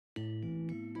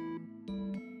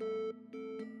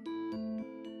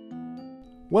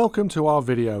Welcome to our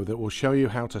video that will show you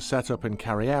how to set up and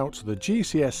carry out the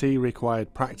GCSE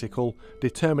required practical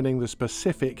determining the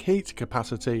specific heat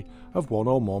capacity of one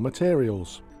or more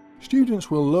materials.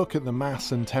 Students will look at the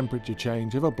mass and temperature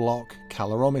change of a block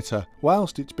calorimeter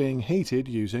whilst it's being heated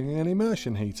using an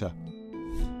immersion heater.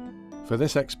 For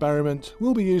this experiment,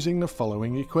 we'll be using the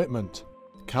following equipment.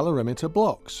 Calorimeter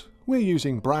blocks. We're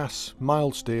using brass,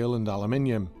 mild steel and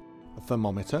aluminium. A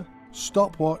thermometer,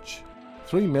 stopwatch,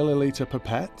 3ml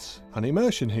pipettes, an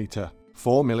immersion heater,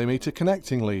 4mm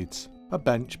connecting leads, a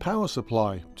bench power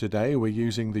supply. Today we're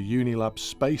using the Unilab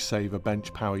Space Saver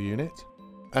bench power unit,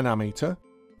 an ammeter,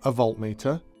 a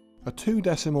voltmeter, a 2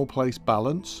 decimal place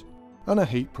balance, and a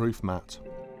heatproof mat.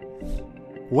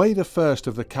 Weigh the first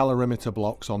of the calorimeter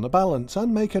blocks on the balance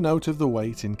and make a note of the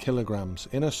weight in kilograms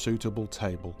in a suitable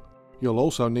table. You'll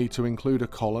also need to include a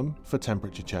column for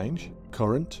temperature change,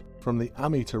 current from the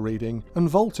ammeter reading, and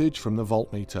voltage from the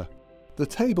voltmeter. The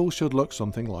table should look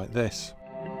something like this.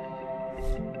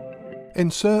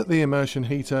 Insert the immersion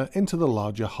heater into the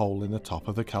larger hole in the top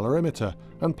of the calorimeter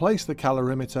and place the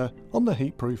calorimeter on the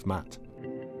heatproof mat.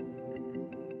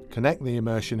 Connect the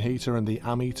immersion heater and the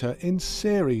ammeter in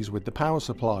series with the power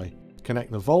supply.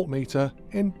 Connect the voltmeter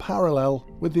in parallel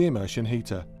with the immersion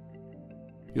heater.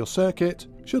 Your circuit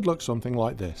should look something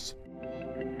like this.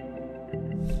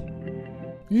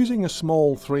 Using a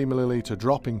small 3ml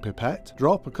dropping pipette,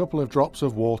 drop a couple of drops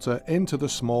of water into the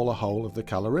smaller hole of the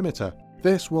calorimeter.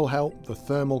 This will help the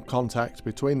thermal contact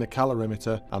between the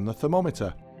calorimeter and the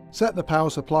thermometer. Set the power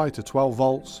supply to 12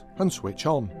 volts and switch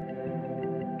on.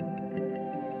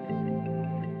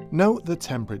 Note the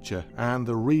temperature and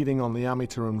the reading on the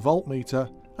ammeter and voltmeter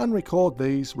and record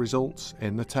these results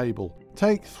in the table.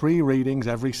 Take 3 readings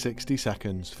every 60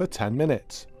 seconds for 10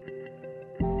 minutes.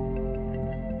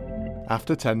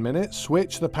 After 10 minutes,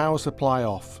 switch the power supply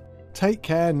off. Take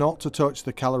care not to touch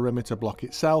the calorimeter block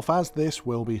itself as this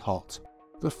will be hot.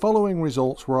 The following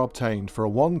results were obtained for a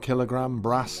 1 kg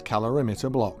brass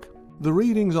calorimeter block. The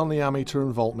readings on the ammeter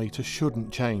and voltmeter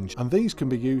shouldn't change, and these can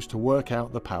be used to work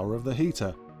out the power of the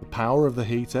heater. The power of the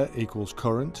heater equals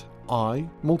current, I,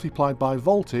 multiplied by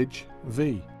voltage,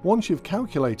 V. Once you've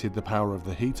calculated the power of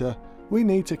the heater, we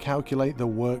need to calculate the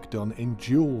work done in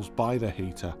joules by the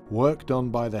heater. Work done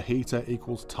by the heater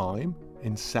equals time,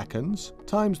 in seconds,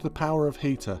 times the power of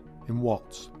heater, in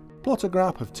watts. Plot a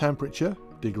graph of temperature,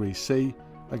 degrees C,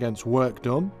 against work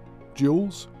done,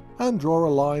 joules, and draw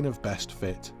a line of best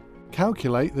fit.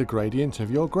 Calculate the gradient of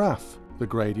your graph. The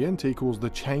gradient equals the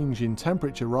change in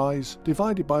temperature rise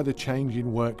divided by the change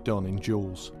in work done in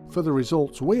joules. For the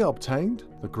results we obtained,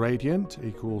 the gradient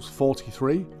equals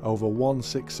 43 over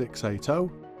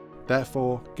 16680,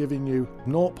 therefore giving you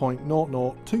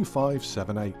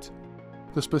 0.002578.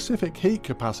 The specific heat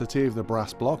capacity of the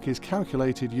brass block is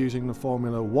calculated using the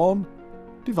formula 1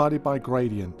 divided by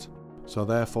gradient. So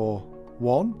therefore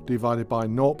 1 divided by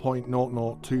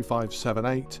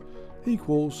 0.002578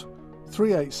 equals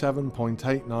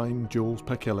 387.89 joules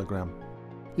per kilogram.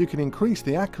 You can increase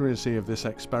the accuracy of this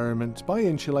experiment by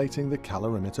insulating the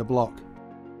calorimeter block.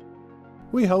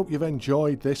 We hope you've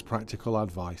enjoyed this practical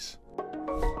advice.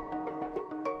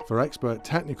 For expert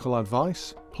technical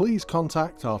advice, please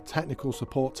contact our technical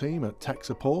support team at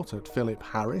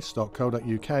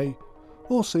techsupport@philipharris.co.uk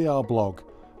or see our blog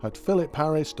at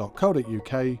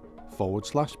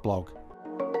philipharris.co.uk/blog.